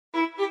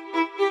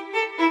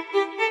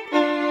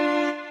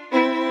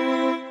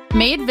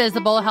Made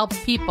Visible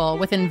helps people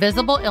with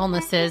invisible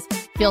illnesses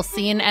feel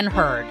seen and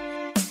heard.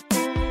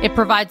 It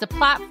provides a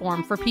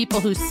platform for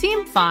people who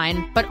seem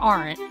fine but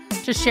aren't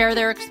to share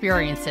their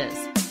experiences.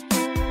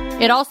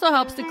 It also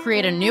helps to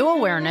create a new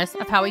awareness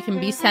of how we can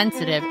be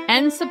sensitive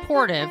and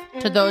supportive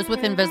to those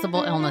with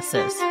invisible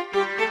illnesses.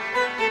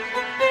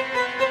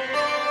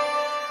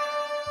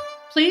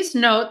 Please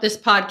note this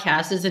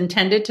podcast is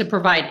intended to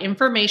provide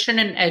information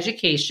and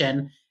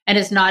education and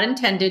is not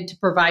intended to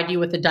provide you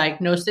with a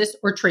diagnosis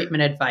or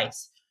treatment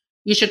advice.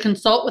 You should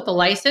consult with a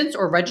licensed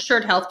or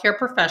registered healthcare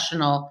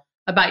professional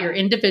about your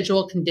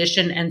individual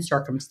condition and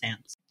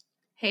circumstance.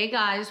 Hey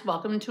guys,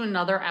 welcome to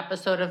another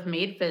episode of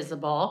Made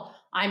Visible.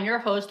 I'm your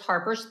host,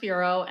 Harper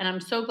Spiro, and I'm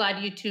so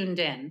glad you tuned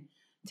in.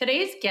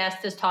 Today's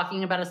guest is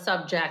talking about a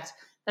subject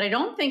that I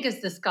don't think is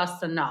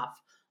discussed enough,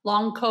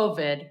 long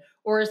COVID,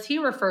 or as he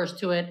refers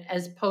to it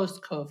as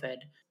post-COVID.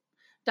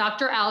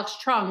 Dr. Alex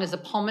Truong is a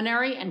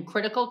pulmonary and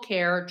critical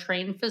care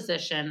trained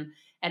physician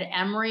at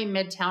Emory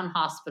Midtown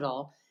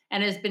Hospital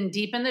and has been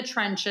deep in the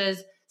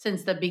trenches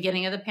since the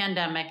beginning of the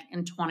pandemic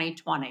in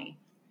 2020.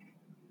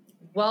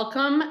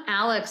 Welcome,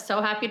 Alex. So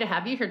happy to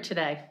have you here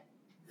today.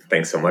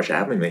 Thanks so much for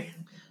having me.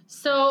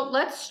 So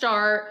let's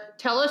start.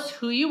 Tell us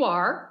who you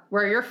are,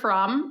 where you're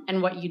from,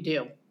 and what you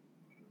do.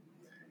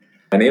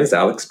 My name is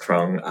Alex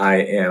Truong. I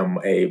am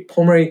a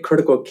pulmonary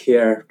critical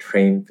care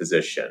trained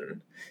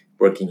physician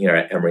working here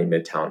at Emory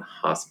Midtown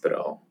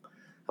Hospital.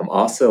 I'm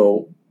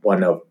also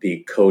one of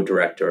the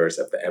co-directors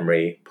of the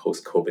Emory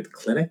Post-COVID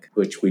Clinic,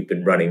 which we've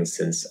been running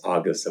since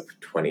August of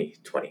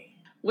 2020.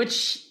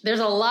 Which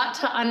there's a lot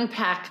to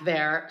unpack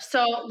there.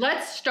 So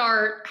let's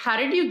start. How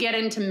did you get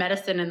into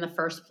medicine in the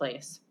first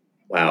place?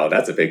 Wow,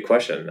 that's a big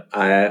question.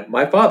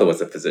 My father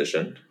was a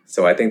physician,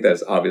 so I think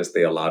there's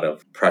obviously a lot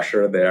of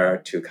pressure there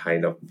to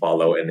kind of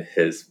follow in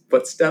his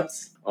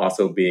footsteps.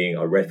 Also being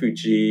a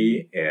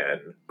refugee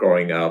and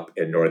growing up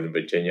in Northern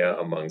Virginia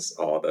amongst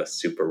all the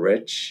super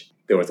rich,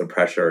 there was a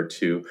pressure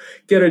to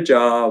get a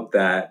job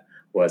that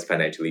was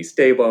financially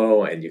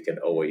stable and you can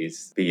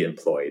always be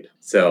employed.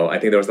 So I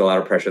think there was a lot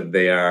of pressure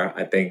there.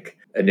 I think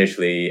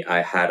initially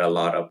I had a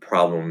lot of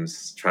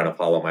problems trying to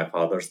follow my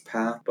father's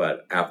path,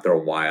 but after a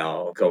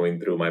while,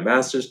 going through my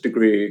master's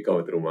degree,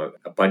 going through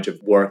a bunch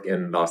of work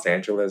in Los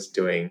Angeles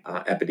doing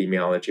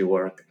epidemiology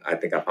work, I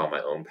think I found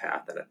my own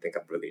path and I think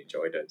I've really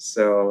enjoyed it.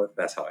 So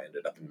that's how I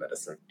ended up in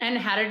medicine. And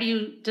how did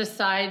you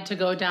decide to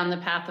go down the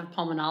path of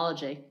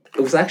pulmonology?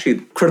 It was actually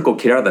critical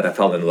care that I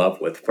fell in love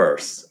with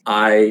first.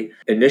 I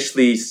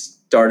initially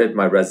started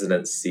my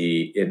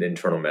residency in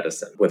internal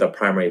medicine with a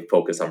primary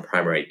focus on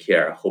primary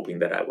care, hoping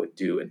that I would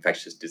do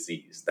infectious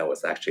disease. That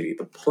was actually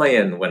the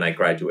plan when I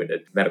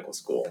graduated medical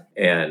school.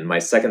 And my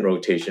second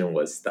rotation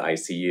was the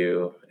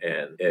ICU,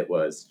 and it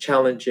was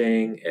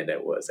challenging and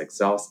it was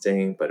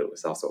exhausting, but it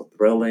was also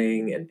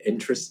thrilling and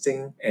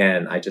interesting.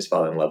 And I just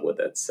fell in love with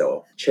it.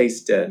 So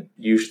chased it.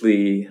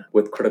 Usually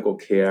with critical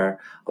care,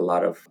 a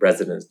lot of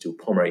residents do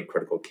pulmonary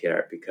critical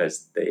care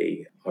because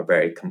they are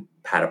very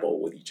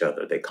compatible with each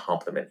other. They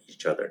complement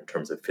each other in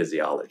terms of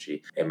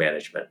physiology and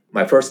management.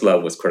 My first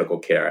love was critical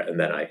care, and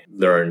then I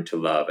learned to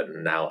love,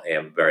 and now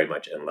am very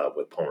much in love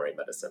with pulmonary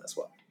medicine as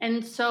well.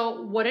 And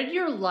so what did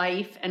your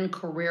life and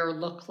career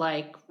look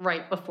like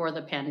right before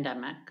the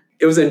pandemic?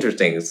 It was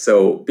interesting.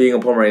 So being a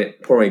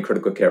pulmonary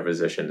critical care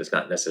physician is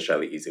not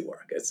necessarily easy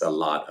work. It's a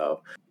lot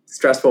of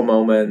stressful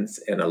moments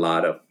and a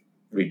lot of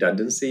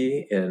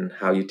redundancy in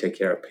how you take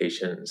care of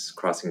patients,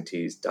 crossing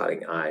T's,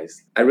 dotting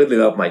I's. I really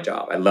loved my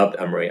job. I loved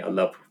Emory. I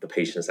loved the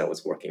patients that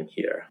was working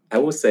here. I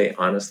will say,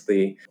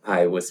 honestly,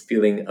 I was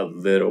feeling a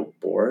little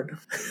bored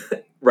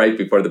right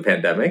before the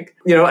pandemic,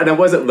 and I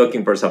wasn't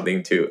looking for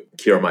something to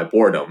cure my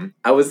boredom.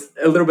 I was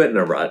a little bit in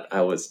a rut.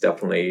 I was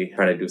definitely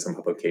trying to do some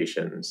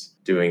publications,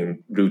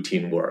 doing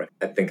routine work.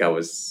 I think I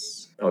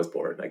was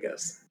bored, I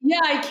guess. Yeah,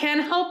 I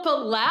can't help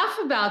but laugh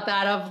about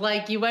that of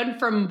like you went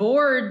from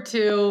bored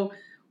to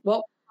what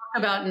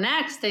we'll talk about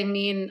next. I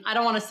mean, I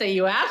don't want to say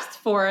you asked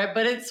for it,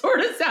 but it sort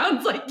of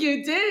sounds like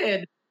you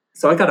did.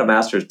 So I got a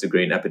master's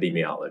degree in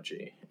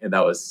epidemiology, and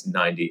that was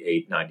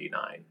 98,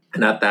 99.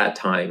 And at that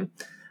time,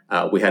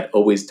 we had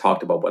always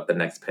talked about what the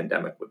next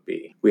pandemic would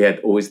be. We had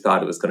always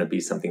thought it was going to be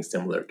something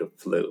similar to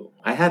flu.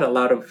 I had a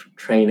lot of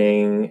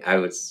training. I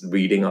was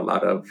reading a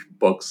lot of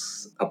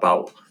books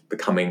about the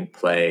coming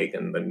plague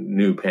and the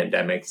new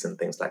pandemics and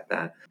things like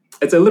that.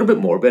 It's a little bit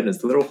morbid and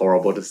it's a little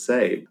horrible to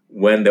say.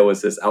 When there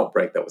was this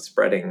outbreak that was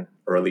spreading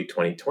early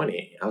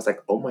 2020, I was like,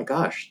 oh my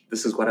gosh,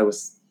 this is what I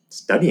was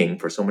studying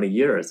for so many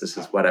years. This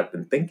is what I've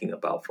been thinking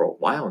about for a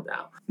while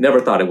now. Never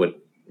thought it would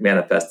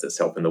manifest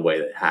itself in the way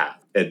that it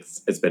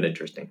has. It's been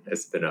interesting.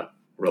 It's been a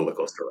roller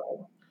coaster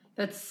ride.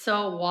 That's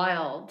so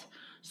wild.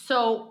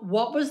 So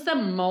what was the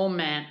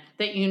moment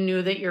that you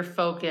knew that your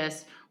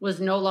focus was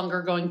no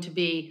longer going to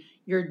be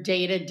your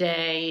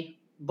day-to-day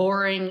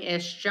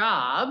boring-ish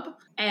job,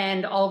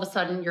 and all of a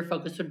sudden your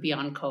focus would be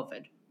on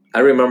COVID? I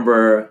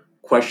remember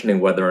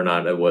questioning whether or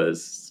not it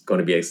was going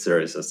to be as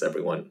serious as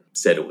everyone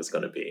said it was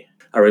going to be.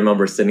 I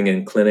remember sitting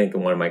in clinic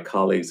and one of my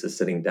colleagues is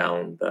sitting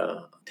down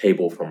the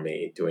table from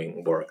me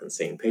doing work and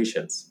seeing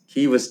patients.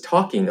 He was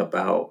talking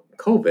about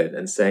COVID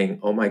and saying,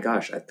 oh my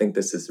gosh, I think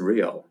this is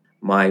real.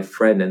 My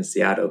friend in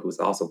Seattle, who's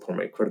also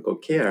pulmonary critical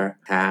care,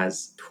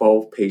 has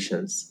 12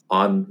 patients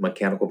on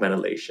mechanical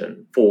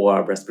ventilation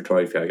for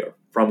respiratory failure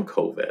from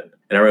COVID.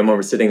 And I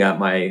remember sitting at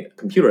my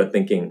computer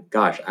thinking,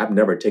 gosh, I've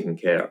never taken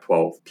care of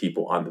 12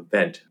 people on the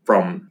vent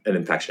from an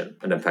infection,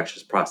 an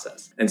infectious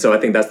process. And so I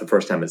think that's the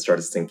first time it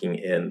started sinking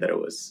in that it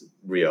was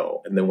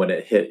real. And then when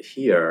it hit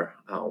here,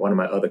 one of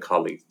my other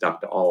colleagues,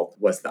 Dr. Alt,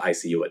 was the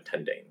ICU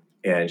attending.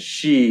 And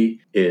she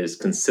is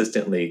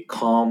consistently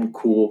calm,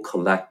 cool,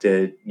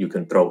 collected. You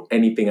can throw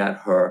anything at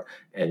her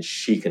and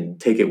she can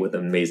take it with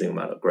an amazing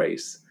amount of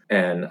grace.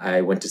 And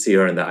I went to see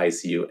her in the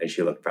ICU and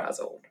she looked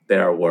frazzled.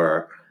 There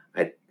were,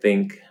 I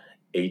think,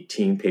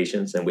 18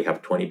 patients and we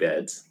have 20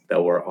 beds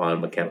that were on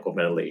mechanical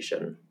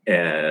ventilation.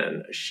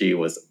 And she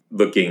was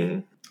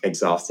looking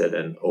exhausted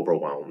and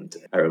overwhelmed.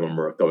 I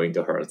remember going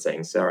to her and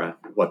saying, Sarah,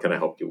 what can I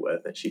help you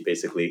with? And she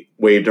basically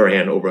waved her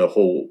hand over the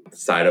whole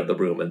side of the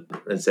room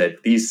and said,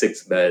 these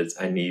 6 beds,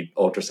 I need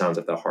ultrasounds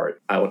of the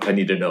heart. I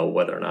need to know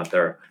whether or not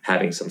they're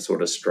having some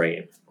sort of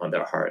strain on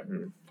their heart.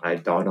 And I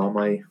donned on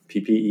my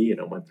PPE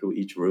and I went through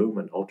each room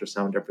and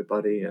ultrasound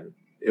everybody, and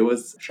it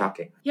was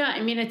shocking. Yeah,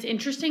 I mean, it's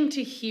interesting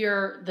to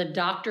hear the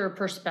doctor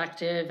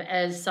perspective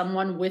as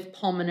someone with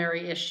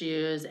pulmonary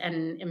issues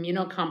and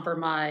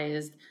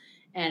immunocompromised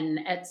and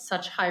at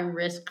such high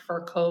risk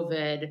for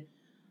COVID.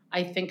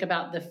 I think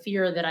about the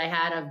fear that I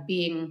had of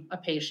being a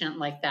patient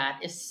like that,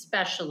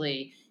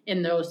 especially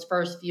in those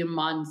first few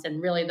months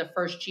and really the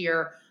first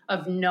year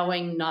of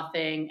knowing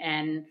nothing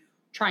and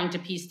trying to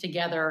piece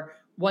together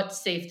what's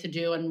safe to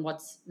do and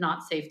what's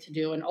not safe to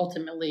do, and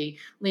ultimately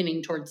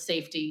leaning towards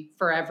safety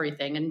for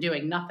everything and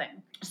doing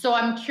nothing. So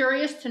I'm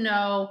curious to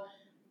know,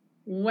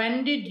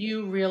 when did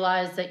you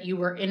realize that you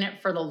were in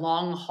it for the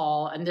long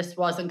haul and this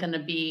wasn't going to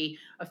be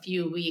a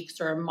few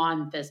weeks or a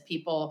month as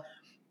people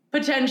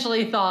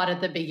potentially thought at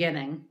the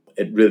beginning?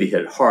 It really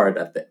hit hard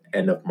at the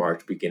end of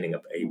March, beginning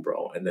of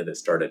April, and then it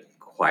started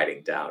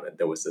quieting down. And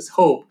there was this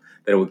hope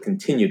that it would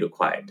continue to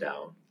quiet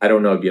down. I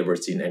don't know if you've ever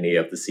seen any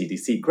of the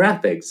CDC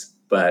graphics,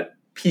 but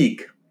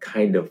peak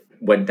kind of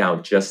went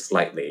down just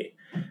slightly.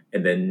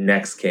 And then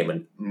next came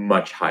a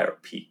much higher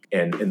peak.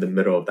 And in the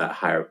middle of that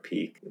higher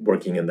peak,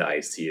 working in the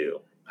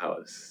ICU, I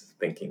was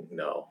thinking,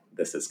 no,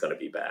 this is going to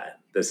be bad.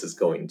 This is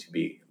going to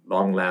be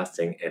long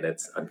lasting, and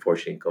it's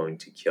unfortunately going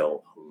to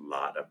kill a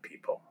lot of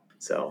people.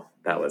 So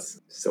that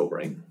was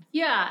sobering.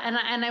 Yeah,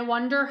 and I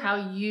wonder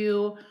how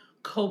you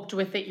coped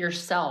with it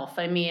yourself.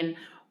 I mean,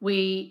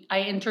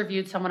 I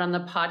interviewed someone on the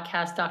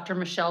podcast, Dr.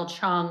 Michelle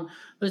Chung,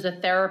 who's a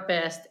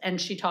therapist,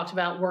 and she talked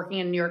about working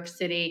in New York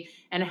City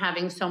and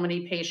having so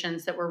many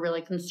patients that were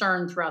really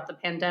concerned throughout the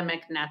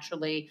pandemic,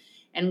 naturally,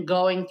 and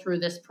going through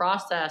this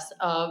process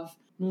of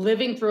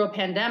living through a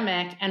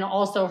pandemic and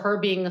also her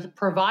being a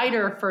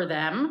provider for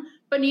them,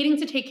 but needing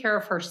to take care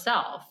of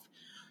herself.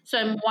 So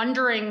I'm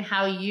wondering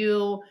how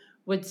you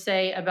would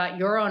say about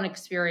your own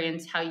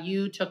experience, how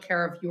you took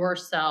care of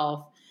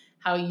yourself,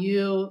 how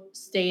you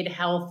stayed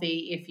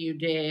healthy if you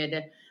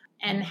did,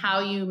 and how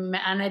you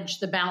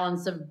managed the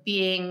balance of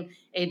being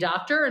a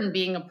doctor and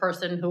being a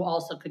person who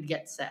also could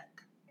get sick.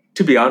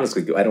 To be honest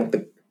with you, I don't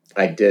think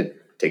I did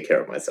take care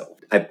of myself.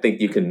 I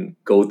think you can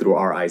go through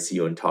our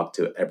ICU and talk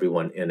to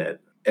everyone in it.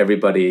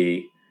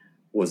 Everybody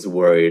was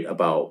worried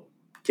about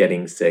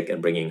getting sick and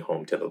bringing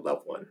home to the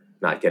loved one,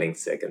 not getting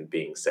sick and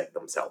being sick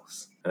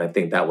themselves. And I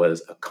think that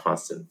was a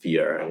constant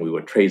fear. And we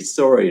would trade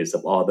stories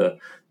of all the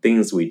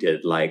things we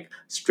did, like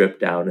strip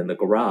down in the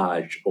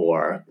garage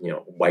or,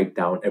 wipe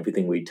down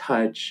everything we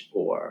touch,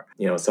 or,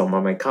 some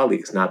of my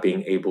colleagues not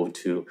being able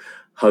to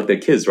hug their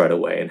kids right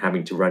away and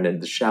having to run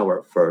in the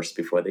shower first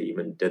before they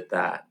even did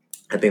that.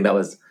 I think that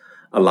was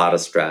a lot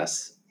of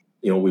stress.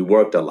 We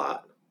worked a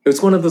lot. It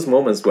was one of those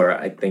moments where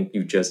I think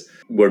you just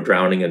were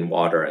drowning in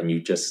water and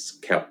you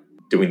just kept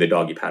doing the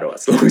doggy paddle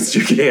as long as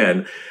you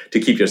can to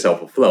keep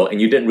yourself afloat.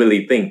 And you didn't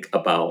really think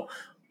about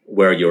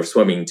where you're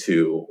swimming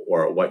to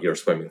or what you're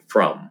swimming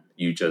from.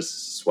 You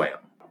just swam.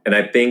 And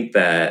I think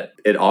that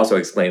it also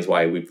explains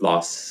why we've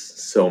lost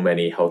so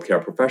many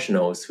healthcare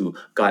professionals who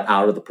got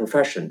out of the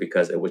profession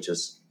because it was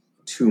just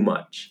too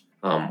much.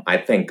 I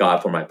thank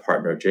God for my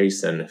partner,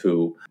 Jason,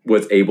 who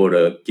was able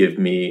to give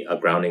me a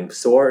grounding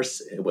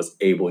source. It was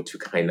able to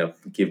kind of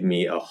give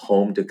me a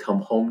home to come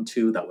home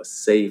to that was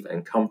safe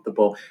and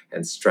comfortable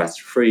and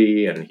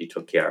stress-free. And he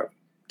took care of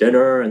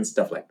dinner and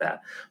stuff like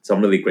that. So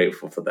I'm really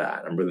grateful for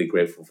that. I'm really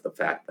grateful for the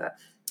fact that,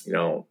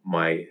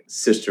 my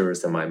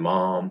sisters and my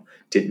mom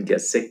didn't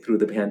get sick through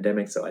the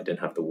pandemic, so I didn't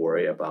have to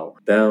worry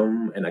about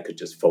them. And I could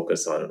just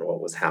focus on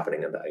what was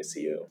happening in the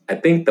ICU. I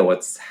think that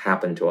what's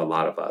happened to a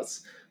lot of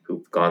us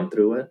who've gone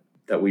through it,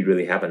 that we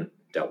really haven't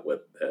dealt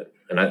with it.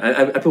 And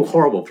I feel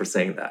horrible for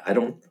saying that.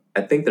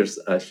 I think there's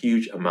a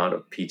huge amount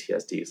of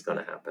PTSD is going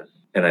to happen.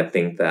 And I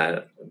think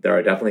that there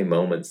are definitely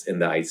moments in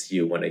the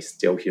ICU when I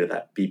still hear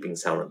that beeping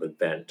sound of the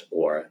vent,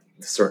 or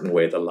a certain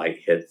way the light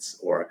hits,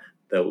 or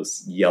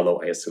those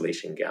yellow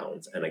isolation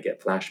gowns, and I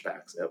get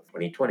flashbacks of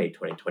 2020,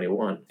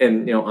 2021.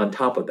 And, on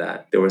top of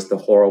that, there was the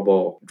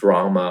horrible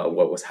drama of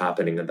what was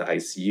happening in the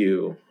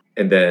ICU.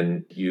 And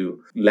then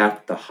you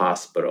left the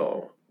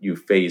hospital, you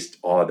faced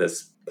all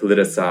this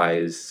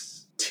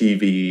politicized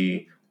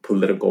TV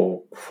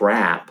political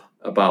crap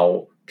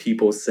about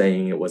people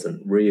saying it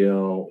wasn't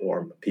real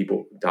or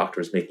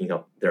doctors making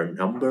up their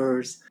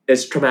numbers.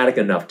 It's traumatic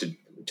enough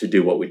to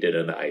do what we did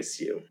in the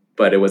ICU.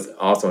 But it was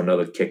also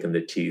another kick in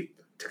the teeth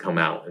to come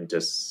out and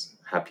just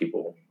have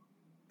people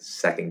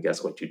second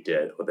guess what you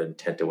did or the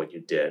intent of what you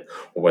did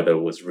or whether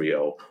it was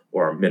real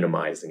or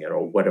minimizing it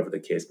or whatever the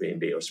case may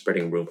be or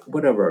spreading rumors,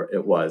 whatever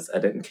it was. I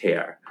didn't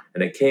care.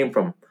 And it came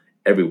from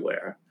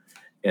everywhere.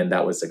 And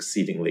that was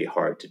exceedingly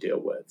hard to deal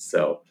with.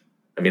 So,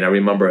 I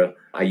remember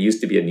I used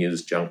to be a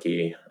news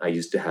junkie. I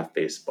used to have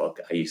Facebook.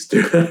 I used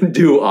to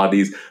do all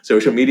these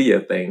social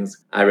media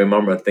things. I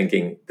remember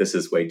thinking, this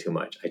is way too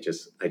much. I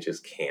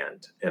just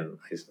can't. And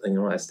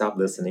I stopped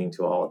listening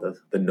to all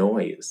the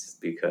noise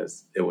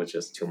because it was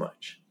just too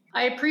much.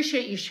 I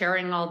appreciate you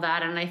sharing all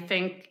that. And I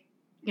think,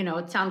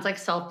 it sounds like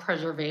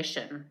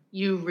self-preservation,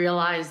 you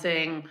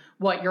realizing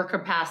what your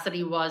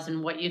capacity was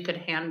and what you could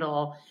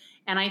handle.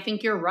 And I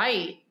think you're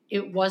right.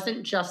 It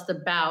wasn't just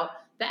about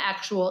the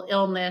actual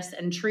illness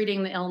and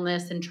treating the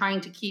illness and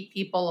trying to keep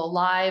people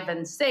alive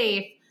and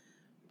safe,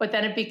 but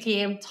then it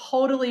became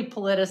totally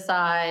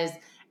politicized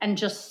and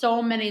just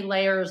so many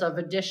layers of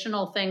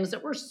additional things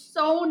that were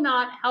so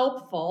not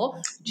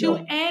helpful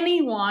to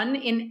anyone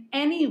in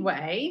any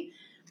way.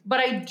 But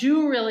I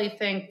do really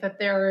think that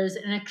there is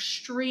an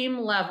extreme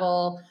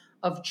level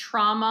of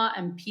trauma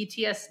and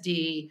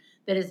PTSD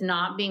that is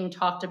not being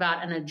talked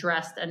about and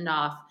addressed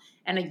enough.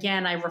 And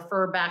again, I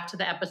refer back to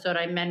the episode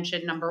I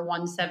mentioned, number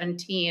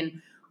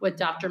 117, with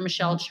Dr.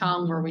 Michelle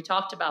Chung, where we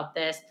talked about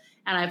this.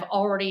 And I've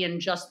already, in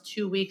just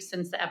 2 weeks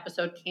since the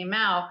episode came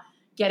out,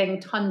 getting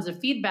tons of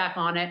feedback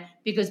on it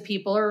because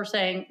people are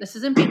saying, this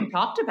isn't being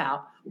talked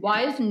about.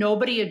 Why is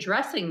nobody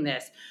addressing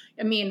this?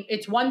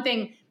 It's one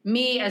thing,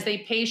 me as a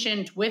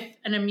patient with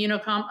an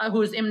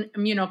who's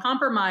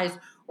immunocompromised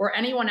or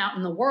anyone out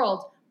in the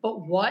world,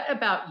 but what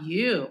about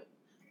you?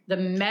 The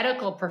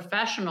medical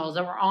professionals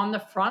that were on the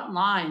front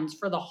lines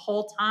for the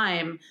whole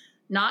time,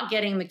 not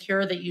getting the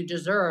cure that you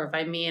deserve.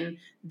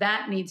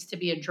 That needs to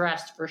be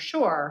addressed for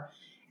sure.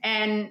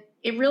 And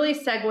it really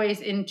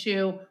segues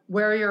into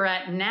where you're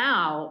at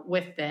now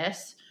with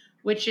this,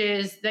 which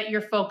is that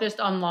you're focused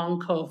on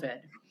long COVID.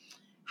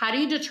 How do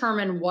you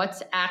determine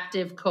what's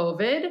active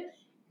COVID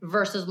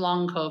versus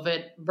long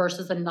COVID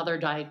versus another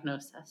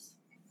diagnosis?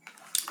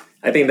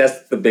 I think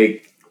that's the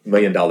big $1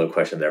 million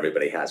question that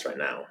everybody has right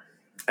now.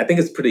 I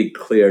think it's pretty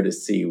clear to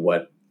see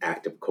what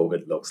active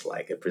COVID looks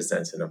like. It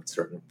presents in a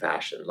certain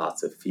fashion,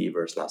 lots of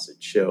fevers, lots of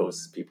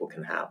chills. People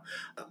can have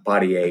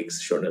body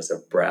aches, shortness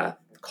of breath,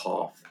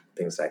 cough,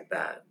 things like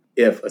that.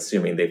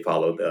 Assuming they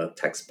follow the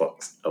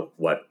textbooks of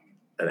what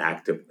an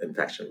active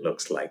infection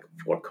looks like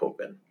for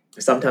COVID.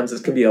 Sometimes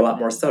this can be a lot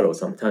more subtle.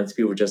 Sometimes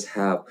people just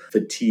have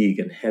fatigue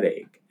and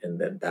headache, and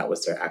then that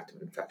was their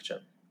active infection.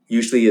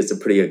 Usually it's a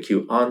pretty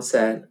acute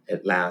onset.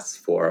 It lasts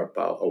for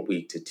about a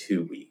week to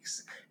 2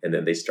 weeks, and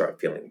then they start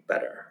feeling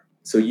better.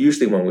 So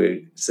usually when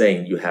we're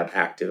saying you have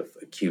active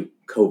acute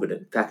COVID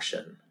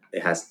infection,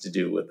 it has to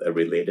do with a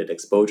related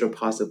exposure,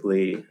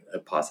 possibly a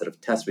positive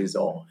test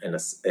result, and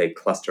a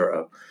cluster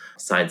of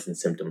signs and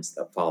symptoms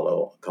that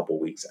follow a couple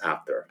weeks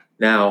after.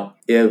 Now,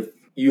 if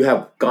you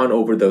have gone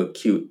over the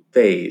acute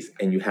phase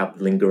and you have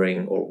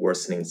lingering or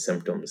worsening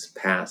symptoms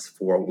past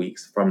 4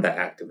 weeks from the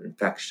active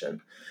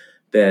infection,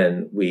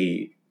 then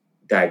we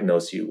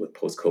diagnose you with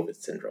post-COVID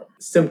syndrome.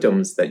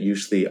 Symptoms that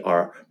usually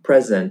are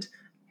present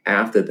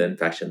after the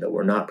infection that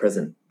were not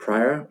present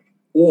prior,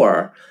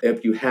 or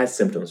if you had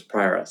symptoms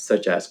prior,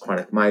 such as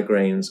chronic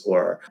migraines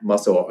or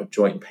muscle or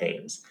joint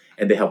pains,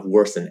 and they have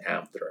worsened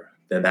after,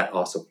 then that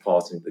also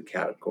falls into the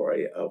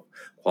category of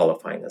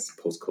qualifying as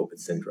post-COVID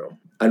syndrome.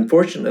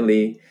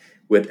 Unfortunately,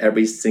 with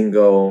every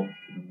single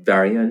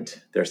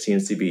variant, there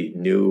seems to be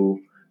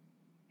new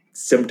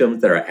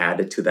symptoms that are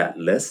added to that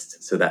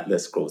list. So that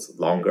list grows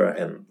longer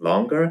and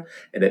longer,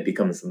 and it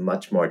becomes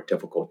much more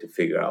difficult to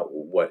figure out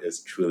what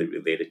is truly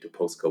related to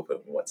post-COVID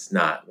and what's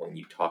not when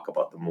you talk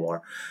about the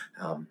more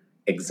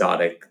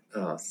exotic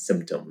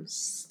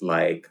symptoms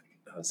like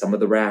some of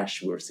the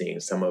rash we're seeing,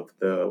 some of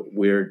the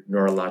weird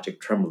neurologic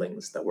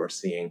tremblings that we're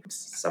seeing.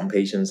 Some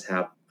patients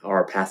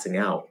are passing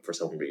out for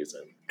some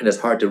reason. And it's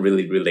hard to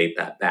really relate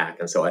that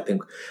back. And so I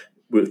think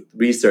with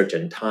research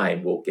and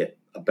time, we'll get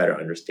a better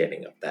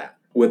understanding of that.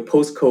 With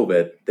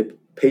post-COVID, the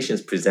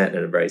patients present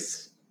in a very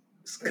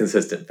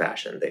consistent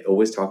fashion. They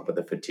always talk about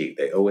the fatigue.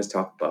 They always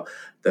talk about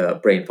the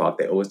brain fog.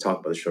 They always talk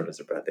about the shortness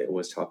of breath. They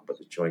always talk about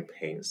the joint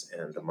pains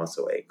and the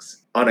muscle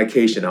aches. On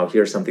occasion, I'll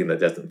hear something that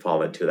doesn't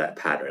fall into that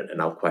pattern,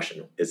 and I'll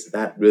question, is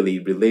that really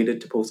related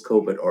to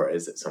post-COVID or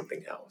is it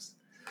something else?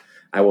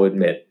 I will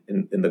admit,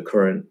 in the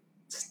current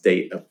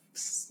state of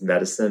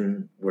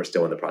medicine, we're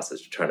still in the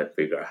process of trying to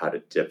figure out how to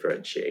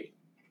differentiate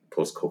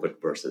post-COVID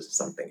versus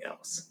something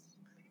else.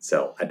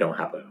 So I don't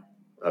have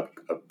a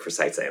a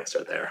precise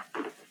answer there.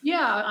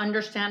 Yeah,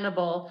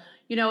 understandable.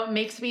 It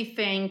makes me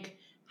think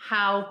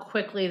how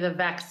quickly the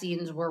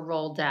vaccines were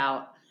rolled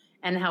out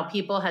and how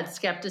people had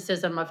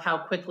skepticism of how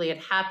quickly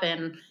it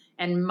happened.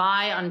 And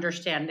my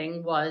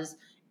understanding was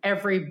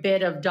every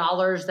bit of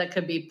dollars that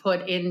could be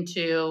put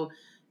into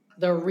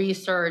the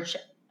research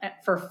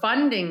for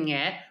funding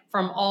it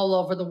from all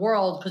over the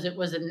world, because it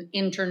was an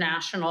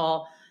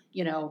international,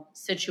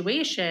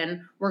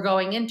 situation, we're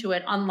going into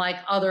it, unlike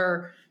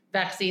other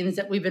vaccines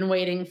that we've been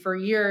waiting for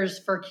years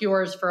for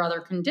cures for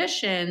other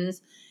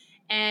conditions.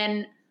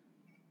 And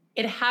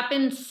it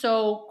happened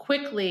so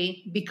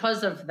quickly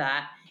because of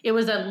that. It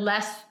was a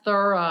less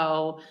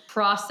thorough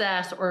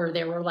process, or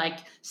there were like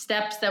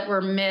steps that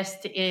were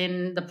missed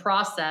in the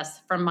process,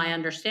 from my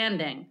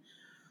understanding.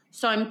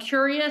 So I'm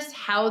curious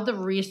how the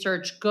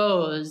research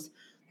goes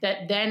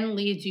that then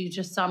leads you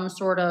to some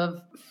sort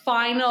of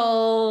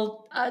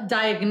final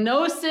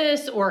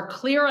diagnosis or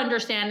clear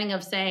understanding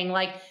of saying,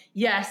 like,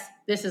 yes,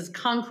 this is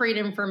concrete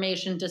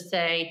information to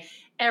say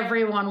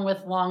everyone with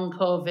long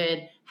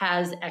COVID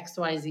has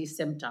XYZ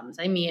symptoms.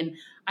 I mean,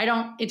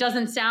 it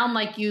doesn't sound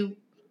like you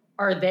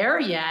are there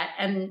yet,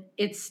 and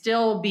it's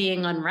still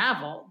being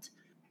unraveled.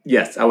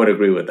 Yes, I would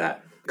agree with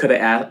that. Could I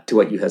add to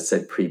what you had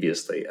said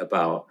previously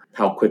about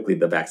how quickly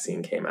the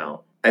vaccine came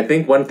out? I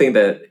think one thing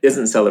that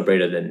isn't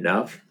celebrated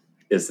enough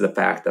is the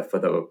fact that for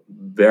the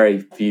very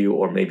few,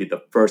 or maybe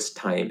the first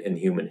time in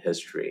human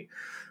history,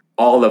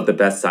 all of the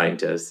best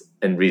scientists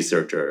and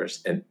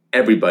researchers and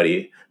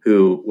everybody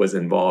who was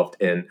involved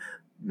in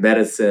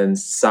medicine,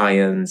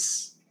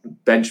 science,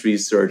 bench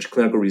research,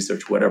 clinical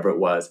research, whatever it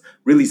was,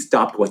 really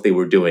stopped what they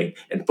were doing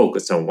and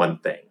focused on one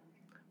thing.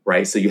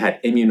 Right? So you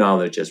had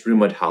immunologists,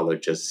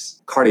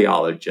 rheumatologists,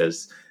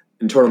 cardiologists,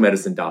 internal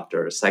medicine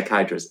doctors,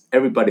 psychiatrists,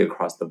 everybody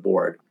across the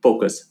board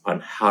focused on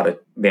how to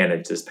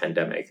manage this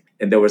pandemic.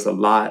 And there was a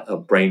lot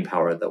of brain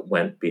power that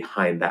went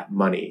behind that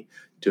money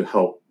to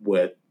help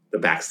with the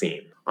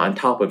vaccine. On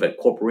top of it,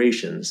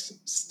 corporations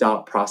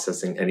stopped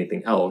processing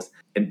anything else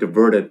and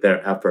diverted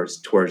their efforts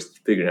towards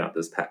figuring out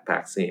this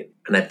vaccine.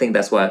 And I think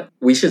that's why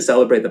we should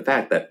celebrate the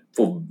fact that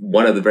for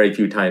one of the very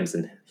few times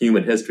in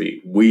human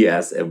history, we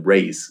as a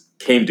race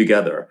came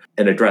together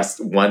and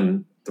addressed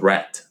one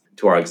threat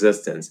to our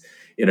existence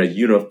in a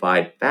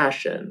unified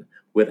fashion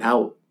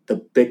without the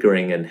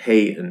bickering and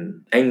hate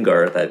and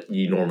anger that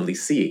you normally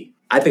see.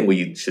 I think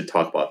we should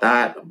talk about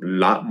that a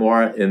lot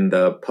more in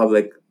the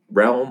public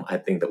realm. I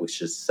think that we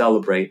should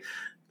celebrate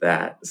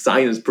that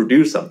science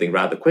produced something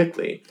rather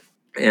quickly,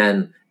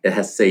 and it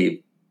has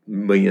saved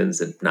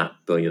millions, if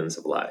not billions,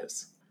 of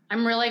lives.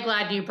 I'm really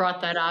glad you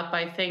brought that up.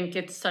 I think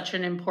it's such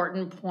an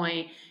important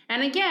point.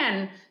 And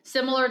again,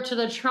 similar to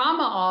the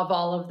trauma of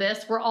all of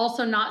this, we're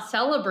also not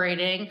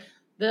celebrating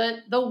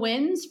the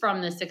wins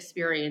from this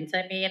experience.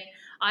 I mean,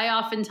 I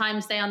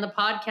oftentimes say on the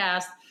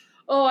podcast,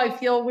 oh, I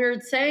feel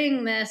weird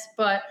saying this,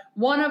 but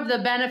one of the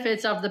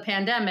benefits of the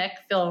pandemic,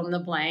 fill in the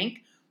blank,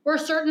 were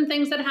certain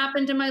things that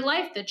happened in my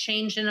life that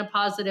changed in a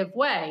positive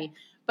way.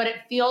 But it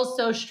feels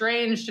so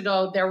strange to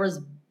go, there was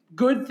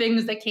good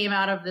things that came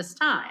out of this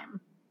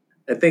time.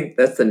 I think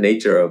that's the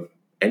nature of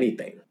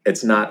anything.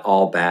 It's not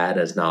all bad,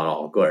 it's not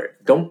all good.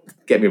 Don't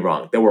get me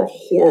wrong. There were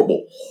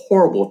horrible,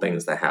 horrible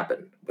things that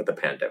happened with the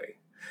pandemic.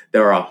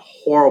 There are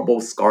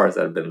horrible scars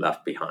that have been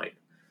left behind.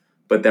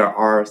 But there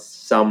are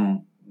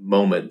some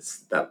moments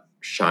that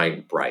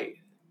shine bright.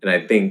 And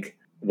I think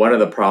one of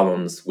the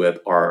problems with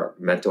our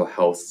mental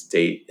health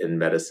state in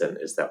medicine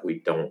is that we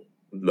don't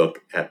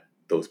look at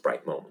those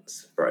bright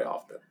moments very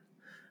often.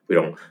 We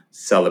don't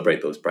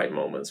celebrate those bright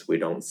moments. We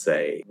don't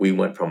say, we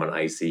went from an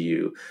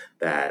ICU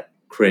that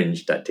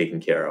cringed at taking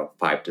care of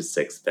 5 to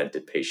 6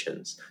 vented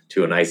patients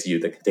to an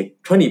ICU that can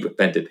take 20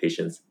 vented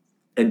patients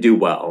and do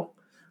well.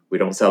 We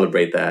don't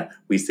celebrate that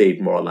we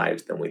saved more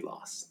lives than we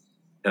lost.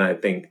 And I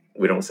think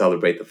we don't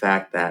celebrate the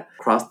fact that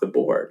across the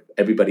board,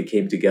 everybody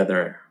came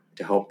together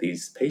to help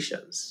these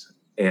patients.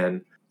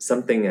 And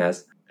something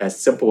as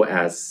simple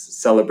as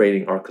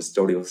celebrating our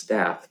custodial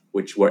staff,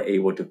 which were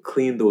able to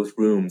clean those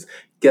rooms,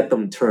 get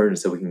them turned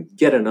so we can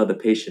get another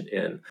patient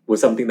in,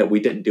 was something that we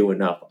didn't do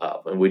enough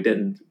of. And we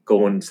didn't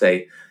go and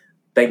say,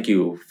 thank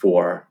you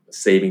for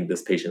saving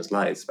this patient's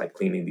lives by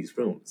cleaning these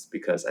rooms,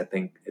 because I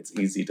think it's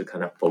easy to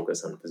kind of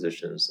focus on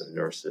physicians and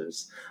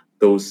nurses.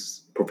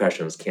 Those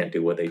professions can't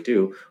do what they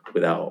do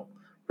without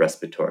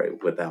respiratory,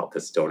 without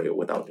custodial,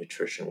 without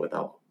nutrition,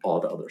 without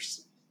all the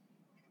others.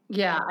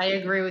 Yeah, I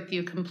agree with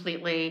you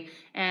completely.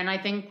 And I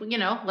think,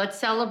 let's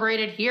celebrate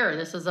it here.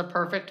 This is a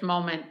perfect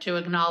moment to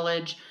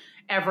acknowledge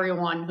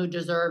everyone who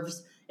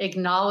deserves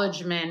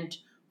acknowledgement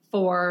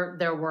for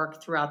their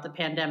work throughout the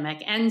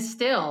pandemic. And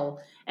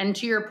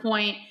to your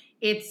point,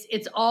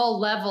 it's all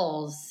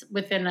levels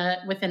within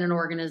an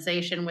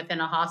organization,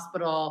 within a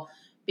hospital,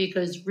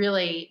 because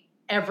really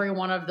every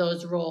one of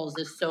those roles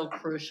is so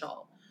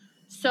crucial.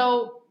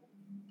 So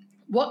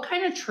what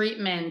kind of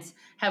treatments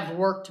have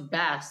worked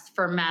best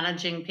for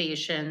managing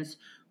patients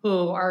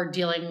who are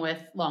dealing with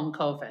long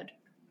COVID?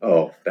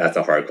 Oh, that's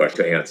a hard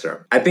question to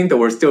answer. I think that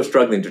we're still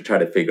struggling to try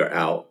to figure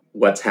out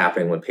what's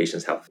happening when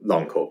patients have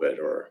long COVID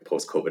or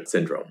post-COVID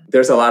syndrome.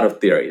 There's a lot of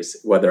theories,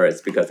 whether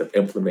it's because of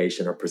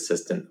inflammation or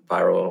persistent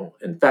viral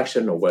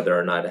infection, or whether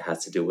or not it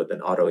has to do with an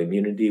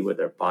autoimmunity, where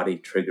their body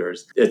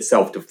triggers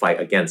itself to fight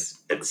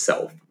against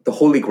itself. The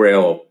holy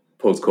grail of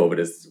post-COVID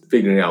is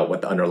figuring out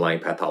what the underlying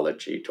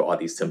pathology to all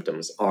these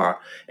symptoms are.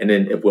 And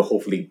then if we're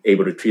hopefully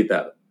able to treat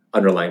that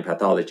underlying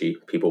pathology,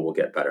 people will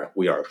get better.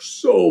 We are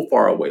so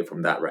far away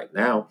from that right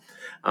now.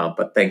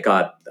 But thank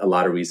God, a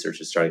lot of research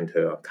is starting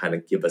to kind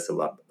of give us a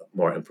lot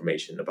more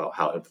information about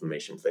how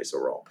inflammation plays a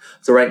role.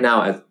 So right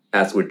now,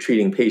 as we're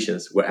treating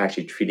patients, we're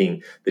actually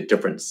treating the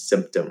different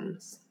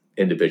symptoms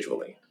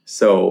individually.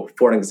 So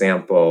for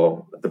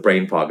example, the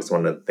brain fog is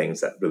one of the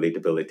things that really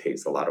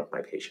debilitates a lot of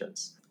my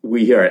patients.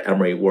 We here at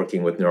Emory,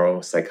 working with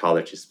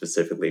neuropsychologists,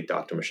 specifically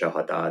Dr. Michelle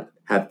Haddad,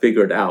 have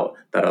figured out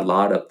that a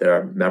lot of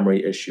their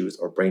memory issues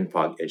or brain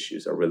fog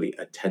issues are really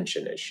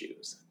attention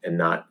issues and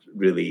not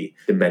really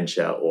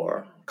dementia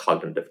or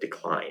cognitive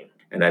decline.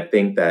 And I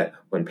think that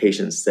when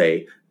patients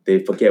say they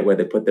forget where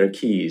they put their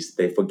keys,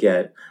 they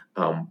forget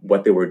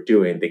what they were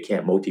doing, they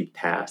can't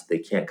multitask, they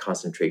can't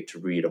concentrate to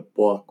read a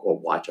book or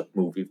watch a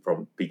movie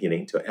from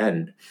beginning to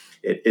end,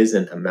 it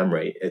isn't a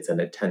memory, it's an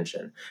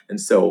attention.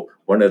 And so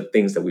one of the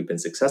things that we've been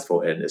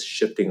successful in is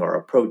shifting our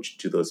approach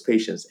to those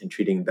patients and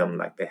treating them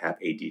like they have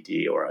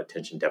ADD or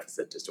attention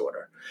deficit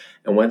disorder.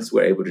 And once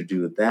we're able to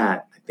do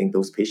that, I think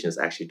those patients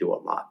actually do a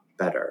lot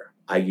better.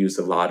 I use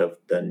a lot of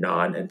the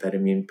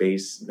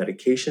non-amphetamine-based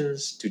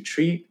medications to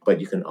treat,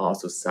 but you can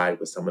also side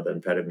with some of the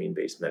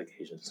amphetamine-based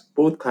medications.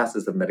 Both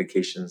classes of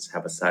medications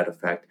have a side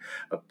effect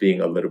of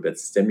being a little bit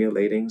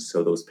stimulating.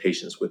 So those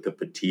patients with the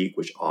fatigue,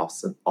 which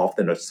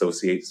often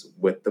associates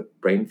with the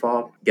brain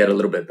fog, get a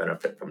little bit of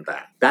benefit from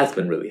that. That's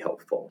been really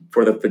helpful.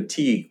 For the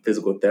fatigue,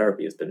 physical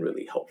therapy has been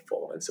really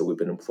helpful. And so we've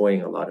been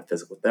employing a lot of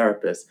physical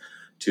therapists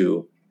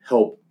to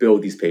help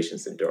build these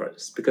patients'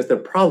 endurance, because their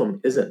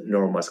problem isn't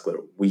neuromuscular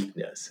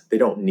weakness. They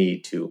don't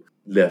need to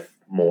lift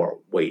more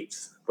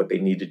weights. What they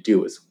need to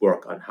do is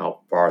work on how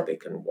far they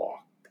can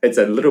walk. It's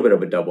a little bit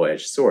of a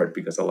double-edged sword,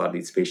 because a lot of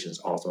these patients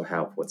also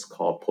have what's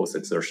called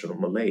post-exertional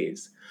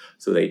malaise.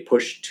 So they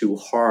push too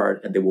hard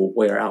and they will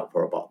wear out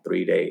for about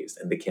 3 days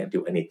and they can't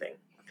do anything.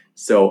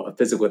 So a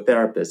physical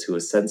therapist who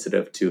is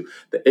sensitive to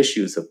the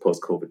issues of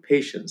post-COVID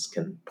patients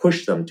can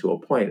push them to a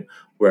point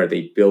where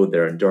they build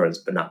their endurance,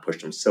 but not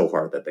push them so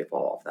hard that they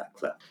fall off that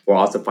cliff. We're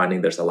also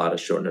finding there's a lot of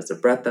shortness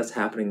of breath that's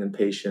happening in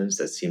patients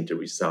that seem to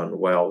respond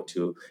well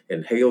to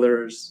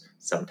inhalers.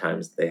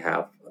 Sometimes they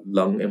have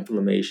lung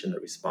inflammation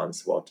that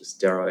responds well to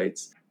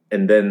steroids.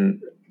 And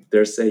then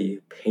there's a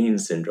pain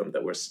syndrome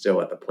that we're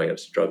still at the point of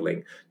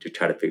struggling to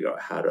try to figure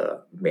out how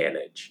to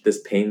manage.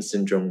 This pain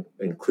syndrome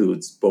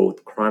includes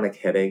both chronic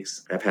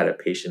headaches. I've had a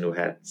patient who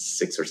had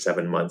 6 or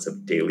 7 months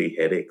of daily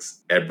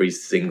headaches every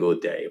single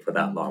day for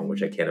that long,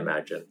 which I can't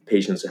imagine.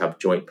 Patients who have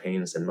joint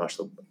pains and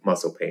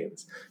muscle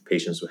pains.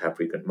 Patients who have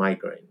frequent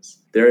migraines.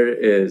 There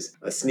is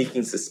a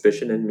sneaking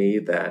suspicion in me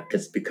that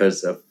it's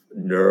because of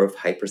nerve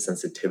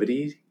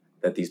hypersensitivity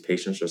that these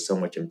patients are so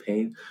much in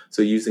pain.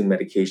 So using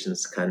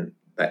medications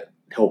that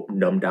help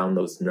numb down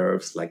those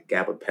nerves, like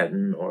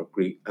gabapentin or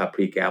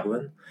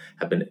pregabalin,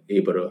 have been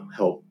able to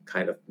help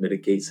kind of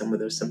mitigate some of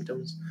their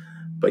symptoms.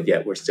 But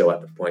yet we're still at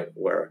the point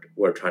where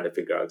we're trying to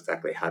figure out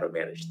exactly how to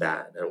manage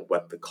that and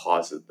what the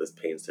cause of this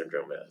pain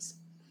syndrome is.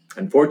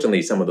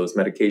 Unfortunately, some of those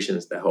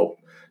medications that help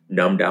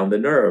numb down the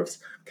nerves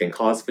can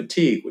cause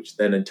fatigue, which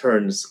then in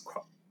turn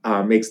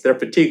makes their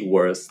fatigue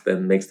worse,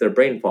 then makes their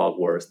brain fog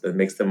worse, then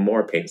makes them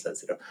more pain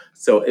sensitive.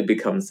 So it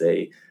becomes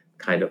a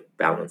kind of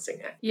balancing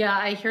act. Yeah,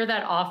 I hear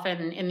that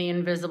often in the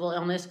invisible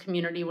illness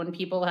community when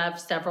people have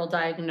several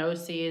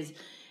diagnoses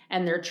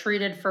and they're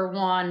treated for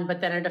one, but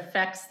then it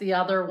affects the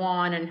other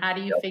one. And how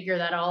do you figure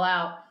that all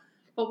out?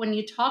 But when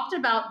you talked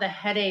about the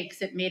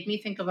headaches, it made me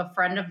think of a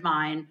friend of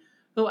mine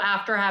who,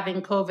 after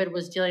having COVID,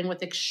 was dealing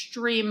with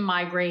extreme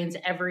migraines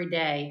every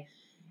day.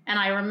 And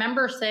I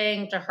remember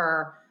saying to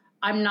her,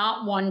 I'm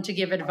not one to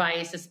give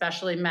advice,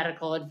 especially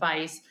medical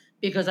advice,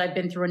 because I've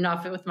been through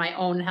enough with my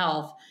own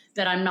health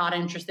that I'm not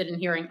interested in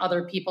hearing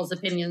other people's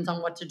opinions on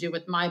what to do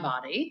with my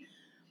body.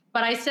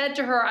 But I said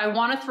to her, I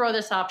want to throw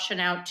this option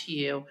out to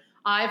you.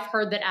 I've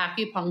heard that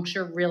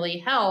acupuncture really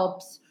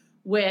helps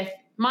with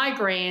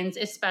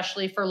migraines,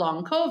 especially for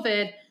long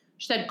COVID.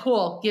 She said,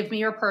 cool, give me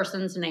your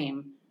person's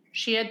name.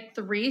 She had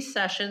 3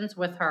 sessions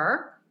with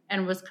her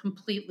and was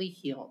completely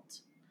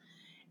healed.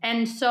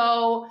 And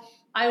so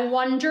I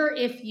wonder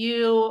if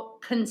you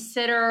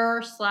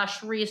consider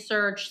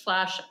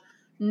 /research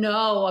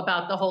 /know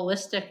about the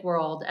holistic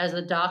world as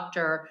a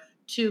doctor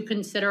to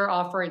consider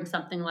offering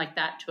something like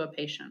that to a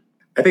patient.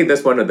 I think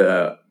that's one of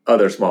the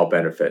other small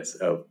benefits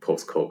of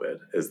post-COVID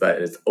is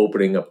that it's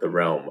opening up the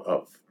realm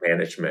of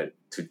management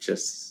to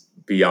just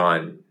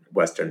beyond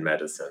Western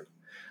medicine.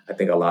 I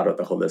think a lot of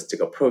the holistic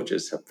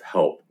approaches have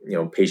helped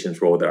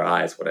patients roll their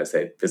eyes when I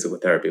say physical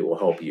therapy will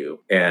help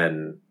you.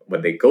 And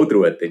when they go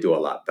through it, they do a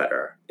lot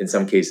better. In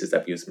some cases,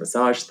 I've used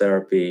massage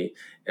therapy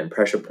and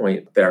pressure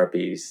point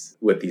therapies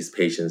with these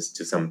patients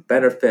to some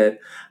benefit.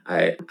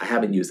 I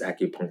haven't used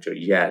acupuncture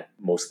yet,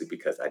 mostly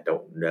because I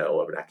don't know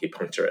of an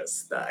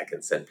acupuncturist that I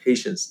can send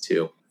patients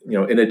to.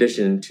 In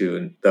addition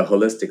to the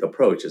holistic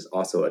approach is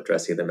also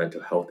addressing the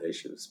mental health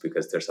issues,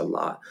 because there's a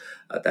lot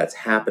that's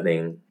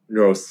happening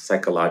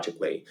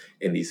neuropsychologically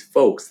in these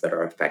folks that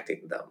are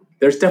affecting them.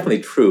 There's definitely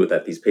true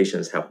that these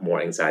patients have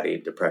more anxiety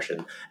and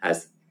depression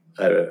as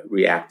a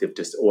reactive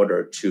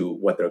disorder to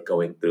what they're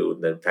going through,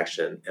 the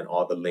infection and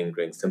all the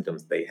lingering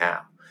symptoms they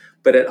have.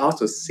 But it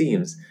also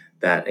seems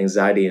that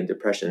anxiety and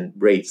depression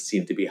rates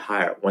seem to be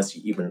higher once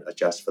you even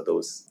adjust for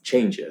those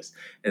changes.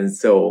 And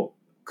so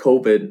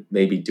COVID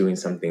may be doing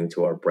something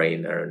to our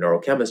brain and our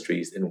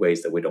neurochemistries in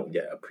ways that we don't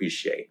yet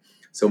appreciate.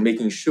 So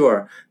making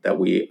sure that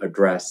we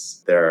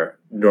address their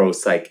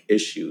neuropsych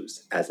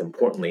issues as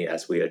importantly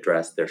as we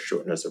address their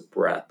shortness of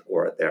breath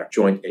or their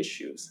joint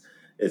issues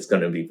is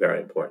going to be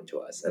very important to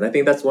us. And I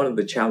think that's one of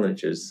the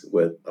challenges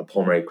with a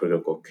pulmonary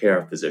critical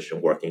care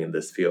physician working in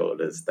this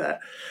field, is that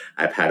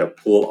I've had to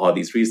pull all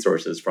these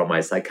resources from my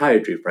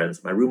psychiatry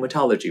friends, my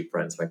rheumatology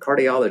friends, my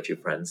cardiology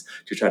friends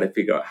to try to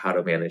figure out how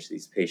to manage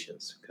these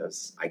patients,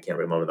 because I can't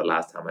remember the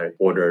last time I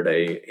ordered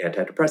an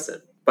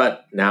antidepressant.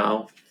 But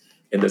now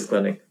in this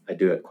clinic, I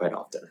do it quite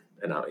often,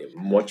 and I'm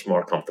much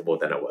more comfortable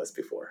than I was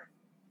before.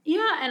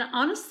 Yeah, and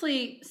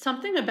honestly,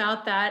 something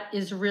about that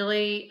is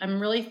I'm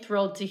really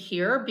thrilled to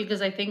hear,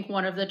 because I think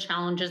one of the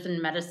challenges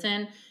in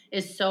medicine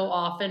is so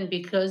often,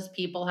 because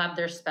people have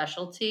their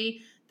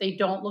specialty, they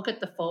don't look at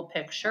the full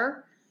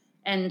picture.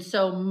 And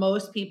so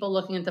most people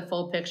looking at the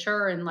full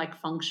picture are in like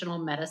functional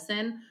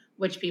medicine,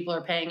 which people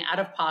are paying out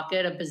of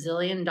pocket a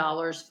bazillion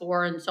dollars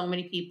for, and so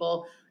many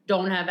people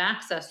don't have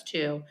access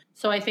to.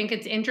 So I think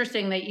it's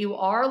interesting that you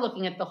are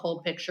looking at the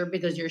whole picture,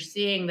 because you're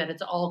seeing that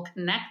it's all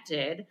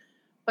connected.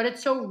 But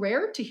it's so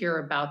rare to hear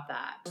about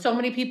that. So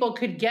many people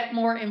could get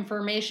more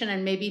information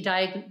and maybe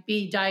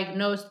be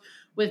diagnosed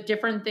with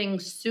different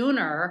things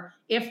sooner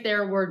if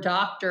there were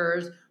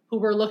doctors who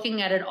were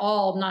looking at it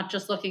all, not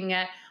just looking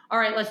at, all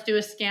right, let's do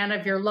a scan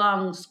of your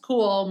lungs,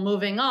 cool,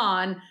 moving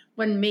on,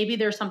 when maybe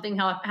there's something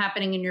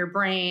happening in your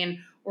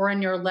brain or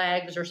in your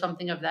legs or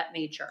something of that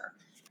nature.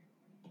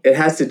 It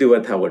has to do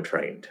with how we're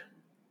trained.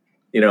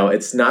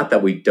 It's not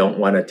that we don't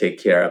want to take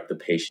care of the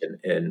patient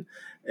in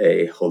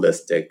a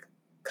holistic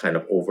kind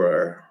of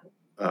over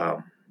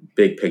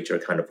big picture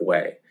kind of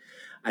way.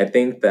 I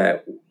think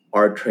that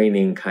our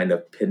training kind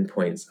of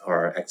pinpoints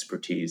our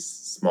expertise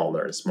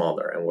smaller and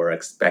smaller, and we're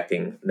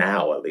expecting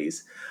now, at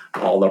least,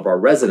 all of our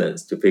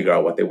residents to figure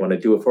out what they want to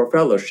do for a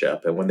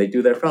fellowship, and when they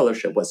do their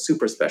fellowship, what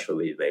super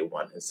specialty they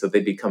want. And so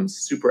they become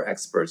super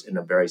experts in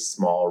a very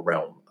small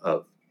realm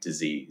of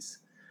disease.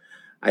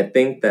 I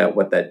think that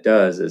what that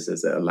does is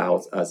it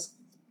allows us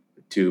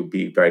to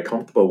be very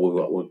comfortable with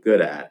what we're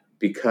good at,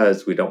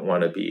 because we don't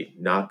want to be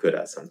not good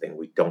at something.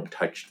 We don't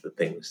touch the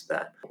things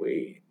that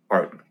we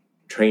aren't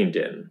trained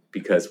in,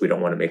 because we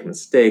don't want to make a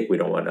mistake. We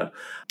don't want to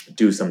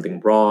do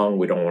something wrong.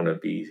 We don't want to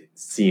be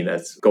seen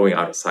as going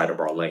outside of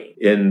our lane.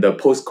 In the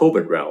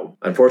post-COVID realm,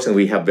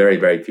 unfortunately, we have very,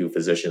 very few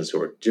physicians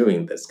who are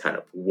doing this kind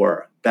of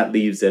work. That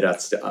leaves it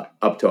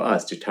up to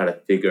us to try to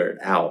figure it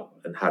out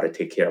and how to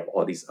take care of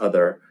all these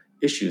other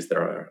issues that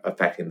are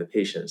affecting the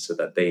patient, so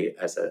that they,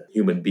 as a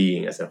human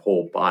being, as a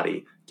whole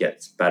body,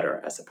 gets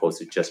better, as opposed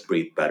to just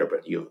breathe better,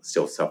 but you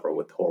still suffer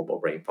with horrible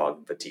brain fog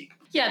and fatigue.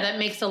 Yeah, that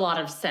makes a lot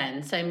of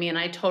sense. I mean,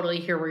 I totally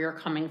hear where you're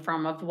coming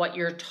from, of what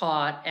you're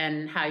taught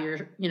and how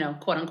you're,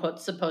 quote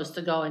unquote, supposed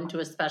to go into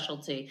a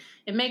specialty.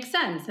 It makes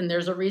sense. And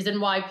there's a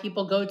reason why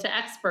people go to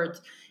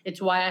experts.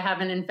 It's why I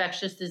have an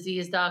infectious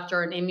disease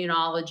doctor, an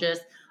immunologist,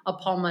 a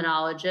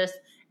pulmonologist,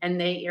 and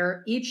they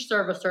each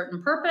serve a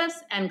certain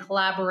purpose and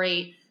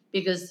collaborate,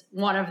 because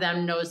one of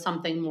them knows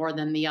something more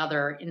than the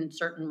other in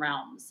certain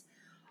realms.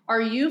 Are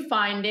you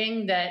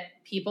finding that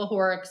people who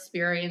are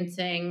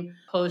experiencing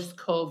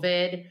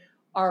post-COVID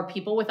are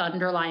people with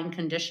underlying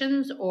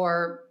conditions,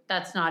 or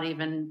that's not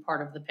even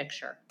part of the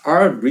picture?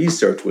 Our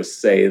research would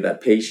say that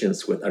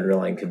patients with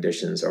underlying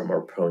conditions are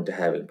more prone to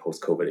having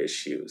post-COVID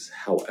issues.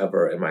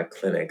 However, in my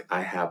clinic,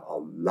 I have a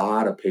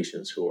lot of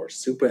patients who are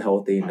super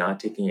healthy, not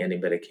taking any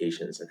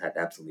medications, and had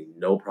absolutely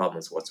no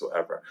problems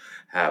whatsoever,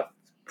 have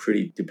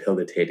pretty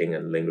debilitating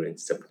and lingering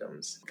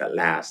symptoms that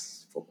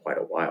last for quite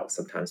a while.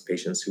 Sometimes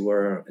patients who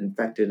were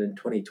infected in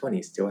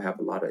 2020 still have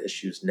a lot of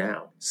issues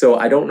now. So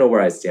I don't know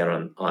where I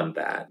stand on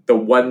that. The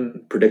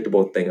one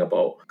predictable thing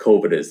about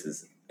COVID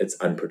is it's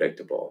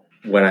unpredictable.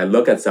 When I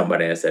look at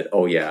somebody, I said,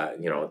 oh yeah,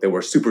 they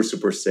were super,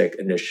 super sick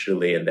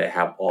initially, and they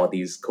have all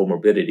these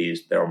comorbidities,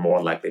 they're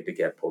more likely to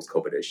get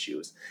post-COVID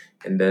issues.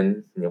 And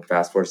then,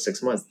 fast forward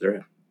 6 months,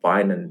 they're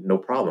fine and no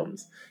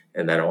problems.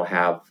 And then I'll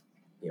have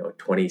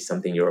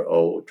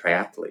 20-something-year-old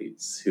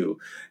triathletes who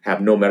have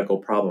no medical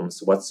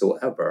problems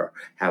whatsoever,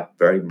 have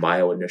very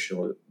mild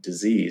initial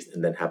disease,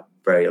 and then have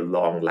very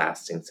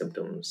long-lasting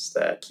symptoms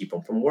that keep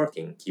them from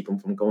working, keep them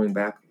from going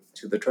back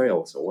to the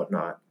trails or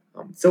whatnot.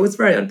 So it's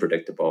very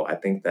unpredictable. I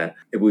think that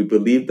if we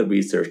believe the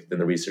research, then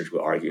the research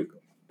will argue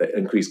that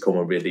increased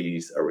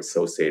comorbidities are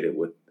associated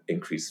with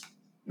increased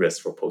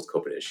risk for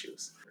post-COVID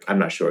issues. I'm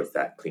not sure it's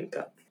that clean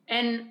cut.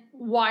 And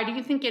why do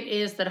you think it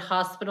is that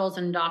hospitals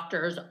and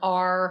doctors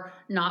are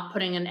not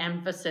putting an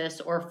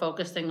emphasis or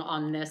focusing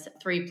on this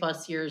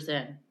 3+ years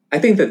in? I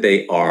think that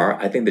they are.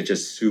 I think they're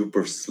just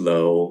super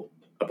slow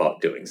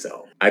about doing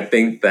so. I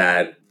think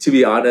that, to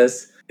be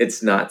honest,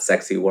 it's not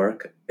sexy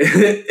work.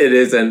 It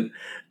isn't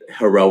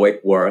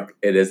heroic work.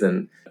 It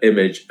isn't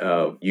image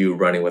of you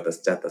running with a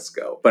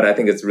stethoscope. But I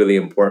think it's really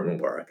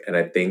important work. And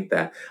I think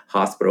that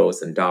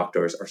hospitals and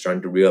doctors are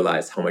starting to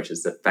realize how much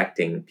it's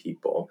affecting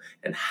people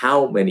and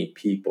how many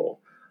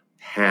people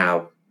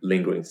have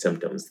lingering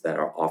symptoms that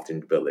are often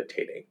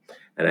debilitating.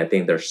 And I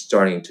think they're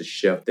starting to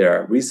shift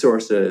their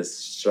resources,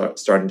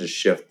 starting to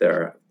shift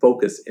their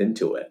focus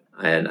into it.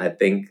 And I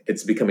think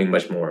it's becoming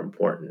much more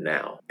important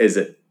now. Is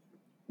it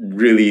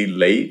really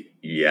late?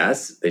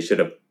 Yes, they should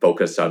have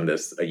focused on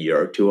this a year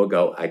or two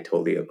ago. I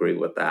totally agree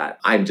with that.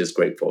 I'm just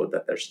grateful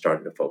that they're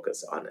starting to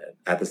focus on it.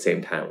 At the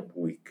same time,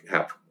 we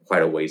have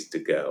quite a ways to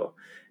go.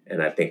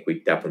 And I think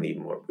we definitely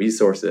need more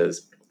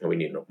resources, and we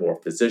need more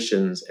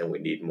physicians, and we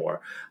need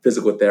more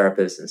physical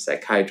therapists and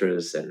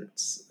psychiatrists and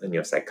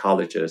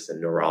psychologists and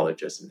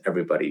neurologists and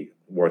everybody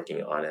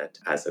working on it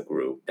as a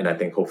group. And I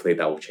think hopefully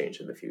that will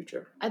change in the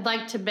future. I'd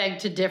like to beg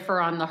to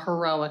differ on the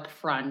heroic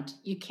front.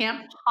 You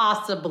can't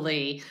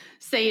possibly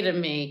say to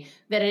me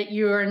that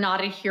you are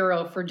not a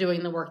hero for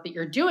doing the work that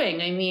you're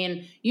doing. I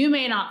mean, you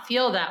may not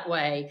feel that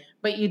way,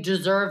 but you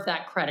deserve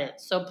that credit.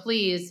 So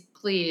please,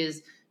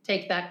 please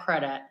take that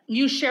credit.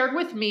 You shared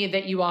with me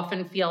that you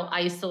often feel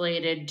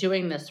isolated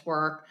doing this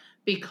work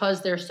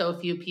because there's so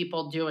few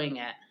people doing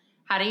it.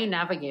 How do you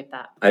navigate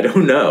that? I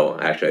don't know,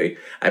 actually.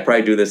 I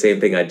probably do the same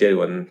thing I did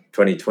when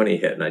 2020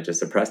 hit and I just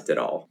suppressed it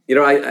all.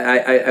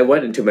 I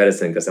went into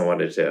medicine because I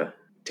wanted to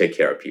take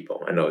care of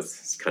people. I know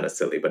it's kind of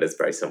silly, but it's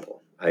very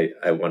simple.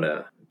 I want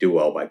to do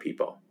well by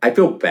people. I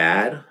feel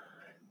bad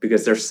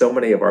because there's so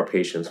many of our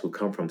patients who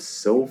come from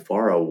so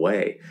far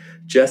away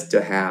just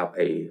to have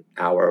an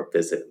hour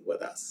visit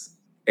with us.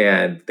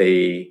 And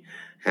they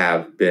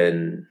have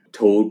been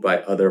told by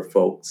other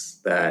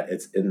folks that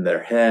it's in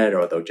their head,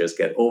 or they'll just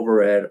get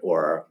over it,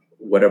 or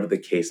whatever the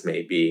case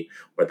may be,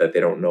 or that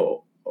they don't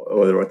know,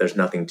 or there's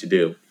nothing to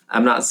do.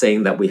 I'm not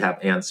saying that we have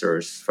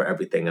answers for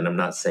everything, and I'm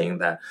not saying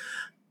that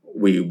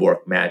we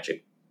work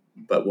magic,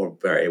 but we're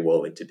very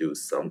willing to do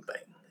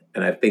something.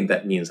 And I think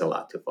that means a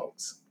lot to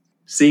folks.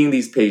 Seeing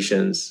these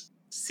patients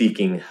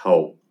seeking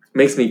help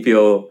makes me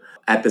feel,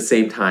 at the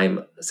same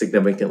time,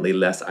 significantly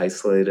less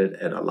isolated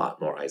and a lot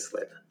more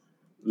isolated.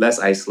 Less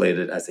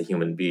isolated as a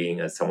human being,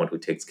 as someone who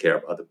takes care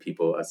of other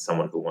people, as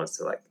someone who wants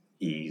to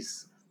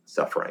ease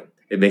suffering.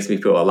 It makes me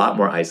feel a lot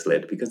more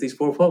isolated because these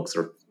poor folks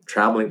are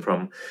traveling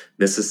from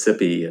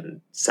Mississippi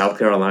and South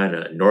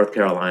Carolina and North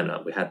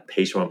Carolina. We had a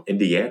patient from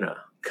Indiana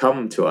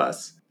come to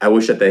us. I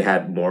wish that they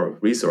had more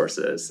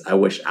resources. I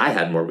wish I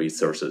had more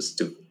resources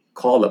to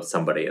call up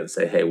somebody and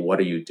say, hey, what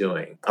are you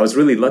doing? I was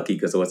really lucky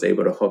because I was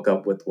able to hook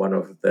up with one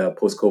of the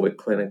post-COVID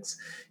clinics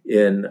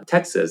in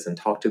Texas and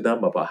talk to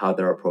them about how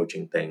they're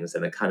approaching things.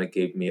 And it kind of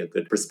gave me a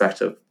good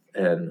perspective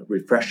and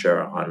refresher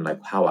on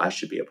how I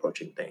should be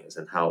approaching things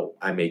and how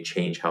I may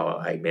change how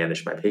I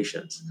manage my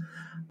patients.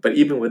 But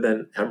even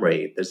within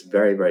Emory, there's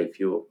very, very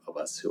few of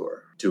us who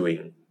are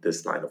doing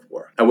this line of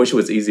work. I wish it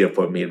was easier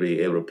for me to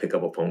be able to pick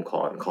up a phone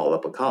call and call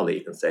up a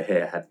colleague and say,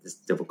 hey, I had this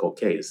difficult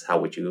case. How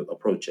would you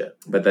approach it?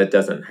 But that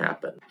doesn't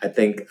happen. I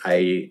think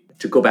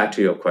to go back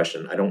to your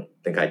question, I don't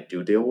think I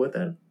do deal with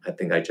it. I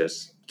think I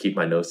just keep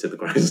my nose to the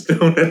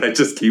grindstone and I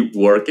just keep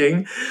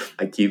working.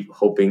 I keep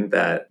hoping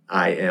that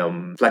I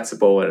am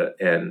flexible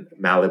and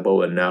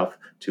malleable enough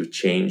to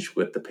change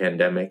with the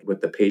pandemic,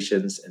 with the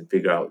patients, and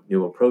figure out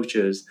new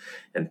approaches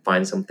and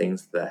find some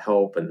things that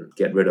help and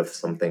get rid of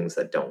some things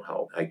that don't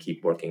help. I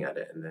keep working at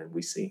it, and then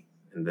we see.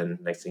 And then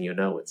next thing you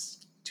know,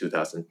 it's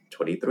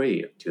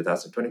 2023,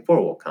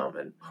 2024 will come,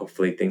 and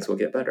hopefully things will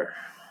get better.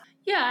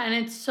 Yeah, and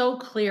it's so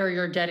clear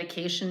your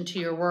dedication to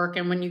your work.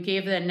 And when you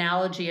gave the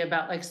analogy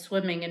about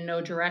swimming in no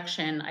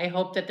direction, I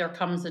hope that there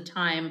comes a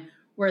time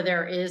where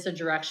there is a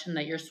direction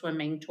that you're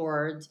swimming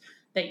towards,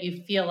 that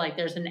you feel like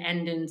there's an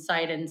end in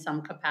sight in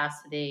some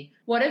capacity.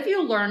 What have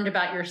you learned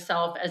about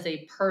yourself as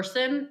a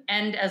person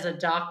and as a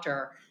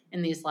doctor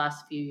in these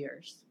last few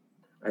years?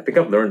 I think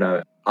I've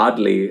learned,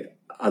 oddly,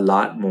 a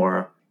lot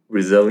more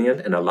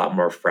resilient and a lot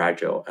more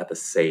fragile at the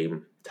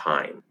same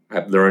time.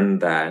 I've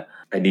learned that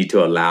I need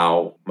to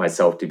allow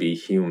myself to be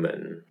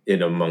human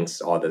in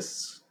amongst all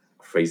this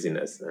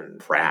craziness and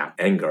crap,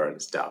 anger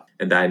and stuff.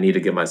 And that I need to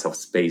give myself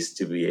space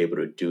to be able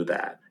to do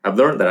that. I've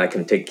learned that I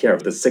can take care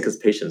of the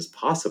sickest patients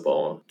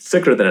possible,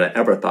 sicker than I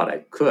ever thought I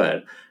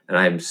could. And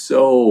I'm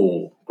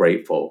so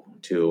grateful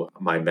to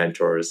my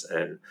mentors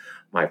and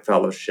my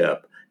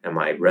fellowship and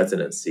my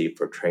residency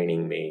for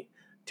training me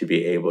to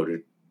be able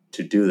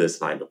to do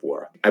this line of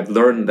work. I've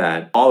learned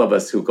that all of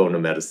us who go into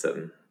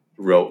medicine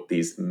wrote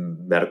these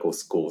medical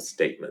school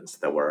statements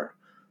that were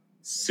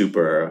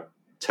super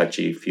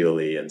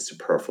touchy-feely and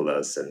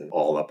superfluous and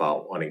all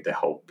about wanting to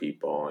help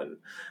people and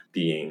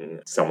being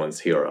someone's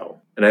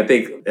hero. And I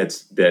think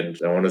it's been,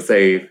 I want to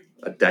say,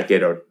 a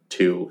decade or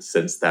two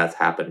since that's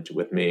happened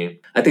with me.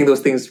 I think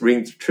those things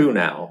ring true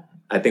now.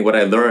 I think what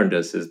I learned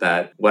is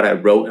that what I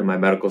wrote in my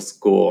medical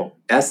school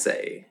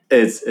essay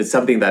is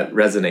something that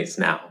resonates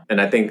now.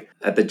 And I think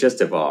at the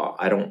gist of all,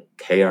 I don't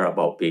care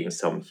about being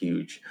some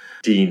huge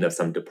dean of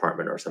some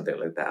department or something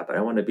like that, but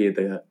I want to be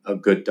a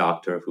good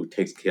doctor who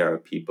takes care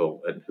of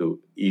people and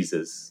who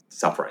eases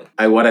suffering.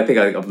 What I think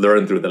I've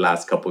learned through the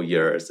last couple of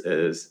years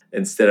is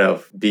instead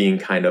of being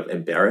kind of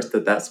embarrassed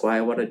that that's why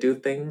I want to do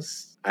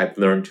things, I've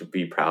learned to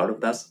be proud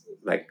of that,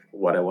 like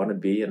what I want to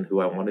be and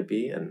who I want to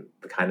be and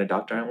the kind of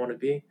doctor I want to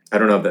be. I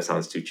don't know if that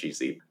sounds too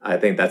cheesy. I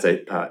think that's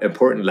an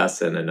important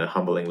lesson and a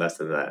humbling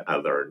lesson that I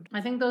learned.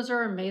 I think those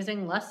are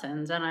amazing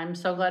lessons, and I'm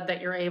so glad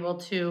that you're able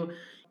to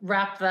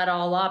wrap that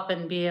all up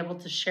and be able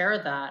to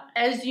share that.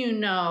 As you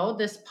know,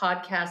 this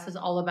podcast is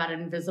all about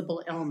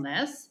invisible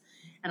illness.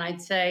 And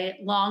I'd say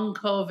long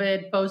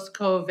COVID,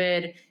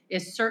 post-COVID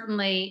is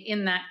certainly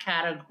in that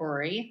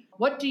category.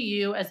 What do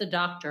you, as a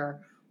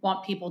doctor,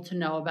 want people to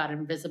know about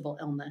invisible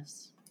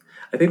illness?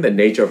 I think the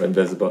nature of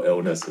invisible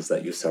illness is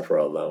that you suffer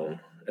alone.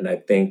 And I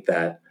think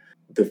that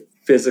the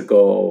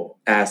physical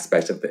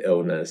aspects of the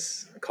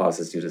illness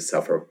causes you to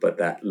suffer, but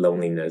that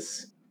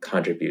loneliness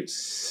contributes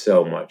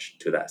so much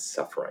to that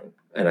suffering.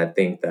 And I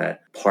think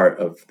that part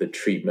of the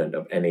treatment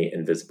of any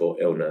invisible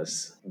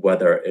illness,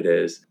 whether it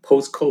is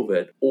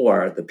post-COVID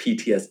or the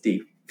PTSD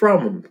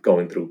from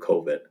going through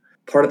COVID,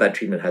 part of that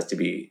treatment has to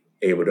be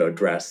able to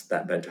address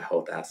that mental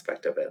health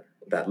aspect of it,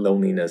 that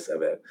loneliness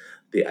of it,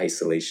 the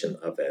isolation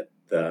of it,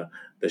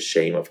 the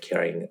shame of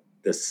carrying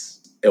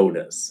this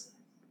illness.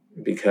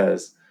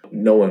 Because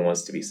no one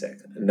wants to be sick.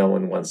 No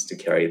one wants to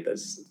carry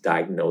this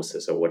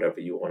diagnosis or whatever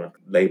you want to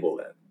label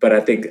it. But I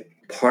think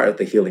part of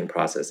the healing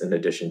process, in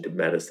addition to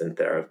medicine,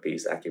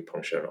 therapies,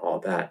 acupuncture, and all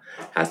that,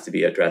 has to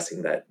be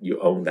addressing that you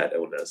own that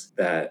illness,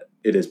 that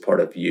it is part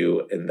of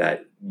you, and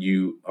that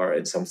you are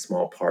in some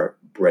small part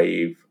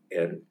brave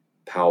and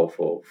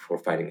powerful for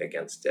fighting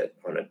against it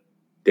on a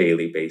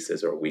daily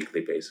basis or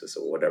weekly basis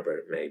or whatever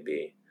it may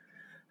be.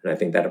 And I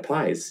think that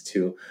applies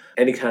to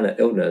any kind of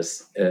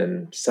illness,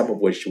 and some of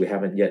which we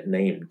haven't yet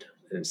named,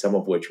 and some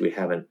of which we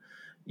haven't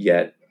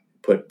yet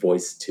put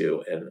voice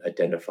to and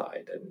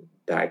identified and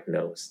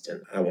diagnosed.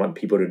 And I want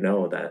people to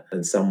know that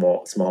in some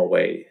small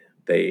way,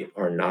 they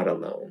are not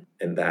alone,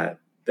 and that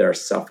their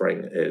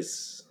suffering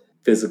is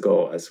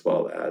physical as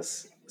well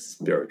as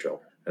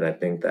spiritual. And I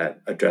think that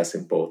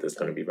addressing both is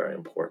going to be very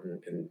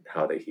important in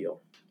how they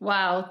heal.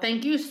 Wow.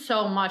 Thank you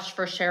so much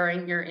for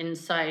sharing your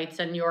insights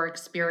and your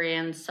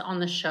experience on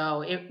the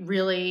show. It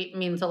really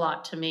means a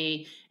lot to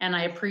me. And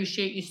I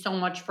appreciate you so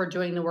much for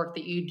doing the work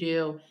that you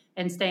do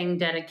and staying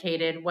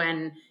dedicated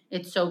when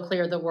it's so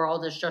clear the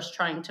world is just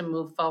trying to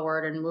move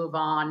forward and move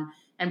on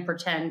and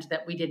pretend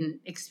that we didn't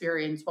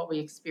experience what we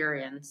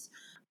experienced.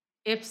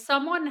 If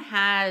someone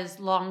has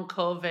long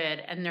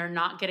COVID and they're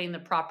not getting the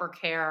proper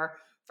care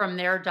from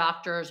their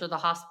doctors or the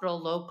hospital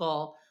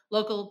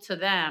local to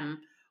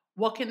them,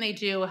 what can they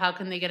do? How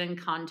can they get in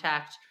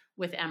contact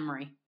with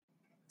Emory?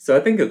 So I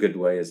think a good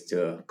way is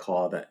to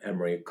call the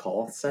Emory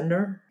call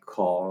center,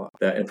 call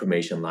the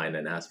information line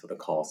and ask for the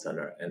call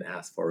center and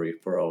ask for a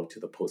referral to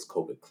the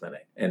post-COVID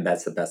clinic. And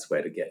that's the best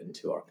way to get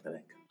into our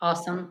clinic.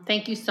 Awesome.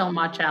 Thank you so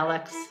much,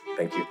 Alex.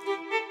 Thank you.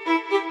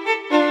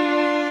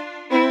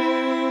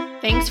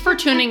 Thanks for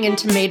tuning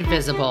into Made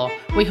Visible.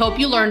 We hope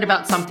you learned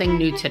about something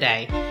new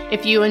today.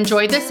 If you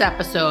enjoyed this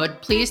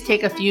episode, please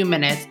take a few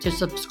minutes to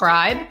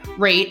subscribe,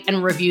 rate,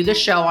 and review the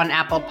show on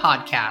Apple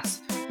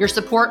Podcasts. Your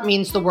support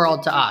means the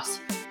world to us.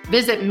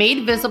 Visit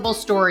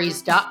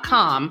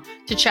madevisiblestories.com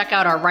to check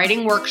out our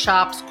writing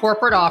workshops,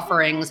 corporate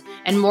offerings,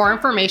 and more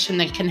information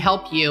that can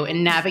help you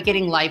in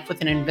navigating life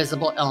with an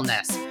invisible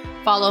illness.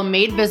 Follow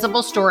Made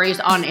Visible Stories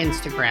on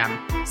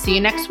Instagram. See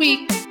you next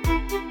week.